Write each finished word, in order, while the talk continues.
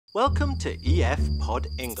Welcome to EF Pod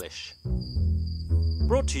English.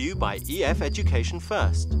 Brought to you by EF Education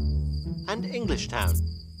First and English Town.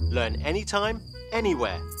 Learn anytime,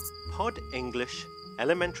 anywhere. Pod English,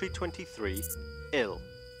 Elementary 23, ill.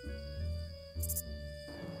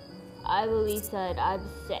 I believe that I'm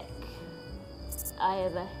sick. I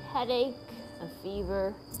have a headache, a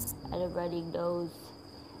fever, and a running nose,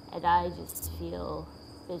 and I just feel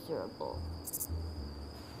miserable.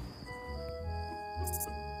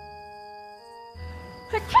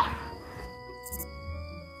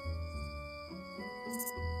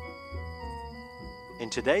 In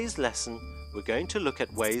today's lesson, we're going to look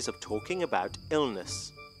at ways of talking about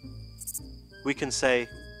illness. We can say,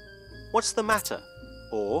 "What's the matter?"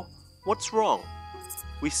 or "What's wrong?"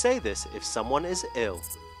 We say this if someone is ill.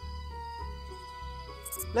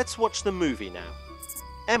 Let's watch the movie now.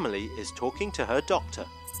 Emily is talking to her doctor.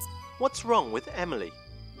 What's wrong with Emily?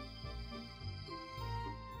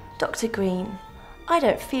 Dr. Green, I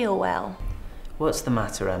don't feel well. What's the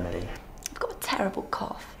matter, Emily? I've got a terrible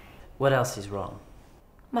cough. What else is wrong?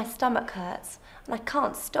 My stomach hurts and I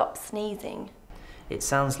can't stop sneezing. It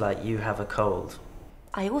sounds like you have a cold.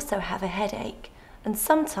 I also have a headache and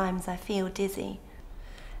sometimes I feel dizzy.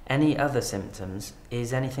 Any other symptoms?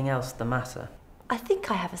 Is anything else the matter? I think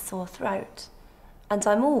I have a sore throat and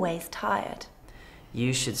I'm always tired.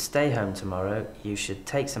 You should stay home tomorrow. You should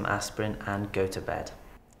take some aspirin and go to bed.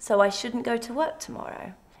 So I shouldn't go to work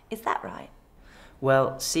tomorrow. Is that right?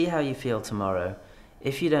 Well, see how you feel tomorrow.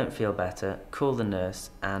 If you don't feel better, call the nurse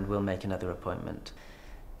and we'll make another appointment.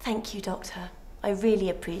 Thank you, Doctor. I really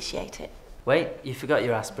appreciate it. Wait, you forgot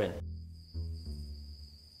your aspirin.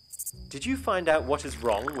 Did you find out what is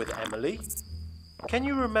wrong with Emily? Can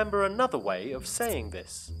you remember another way of saying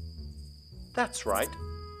this? That's right.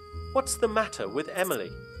 What's the matter with Emily?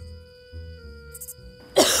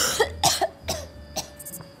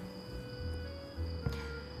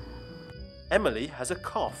 Emily has a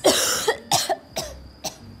cough.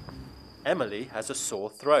 Emily has a sore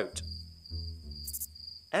throat.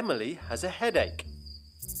 Emily has a headache.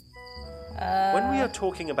 When we are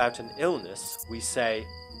talking about an illness, we say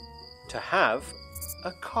to have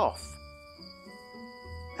a cough,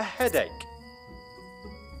 a headache,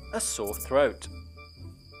 a sore throat,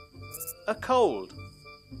 a cold.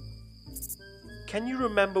 Can you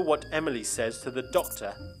remember what Emily says to the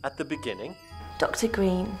doctor at the beginning? Dr.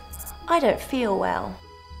 Green, I don't feel well.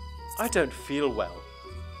 I don't feel well.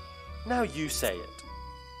 Now you say it.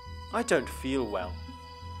 I don't feel well.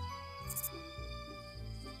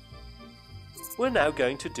 We're now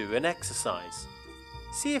going to do an exercise.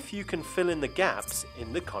 See if you can fill in the gaps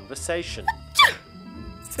in the conversation.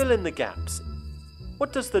 Fill in the gaps.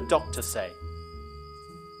 What does the doctor say?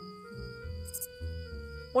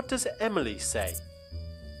 What does Emily say?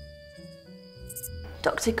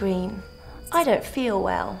 Dr. Green, I don't feel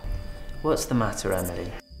well. What's the matter,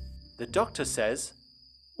 Emily? The doctor says,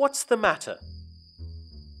 "What's the matter?"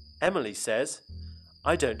 Emily says,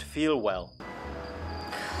 "I don't feel well."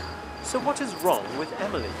 So what is wrong with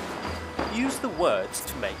Emily? Use the words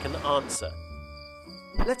to make an answer.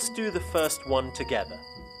 Let's do the first one together.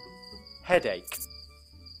 Headache.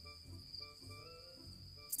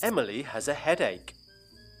 Emily has a headache.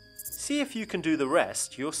 See if you can do the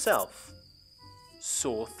rest yourself.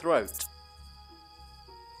 Sore throat.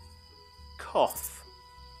 Cough.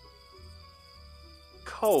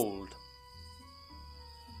 Cold.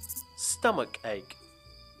 Stomach ache.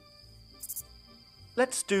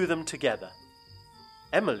 Let's do them together.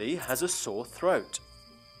 Emily has a sore throat.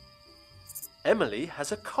 Emily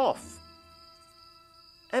has a cough.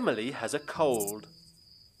 Emily has a cold.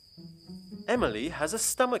 Emily has a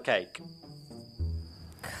stomach ache.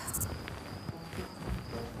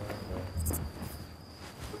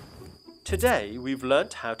 Today we've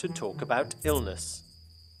learnt how to talk about illness.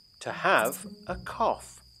 To have a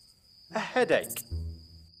cough, a headache,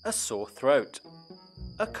 a sore throat,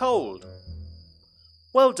 a cold.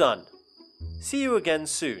 Well done. See you again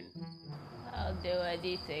soon. I'll do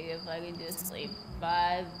anything if I can just sleep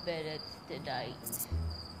 5 minutes tonight.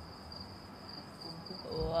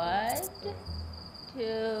 1,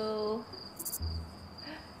 2,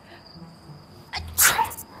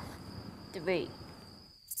 3.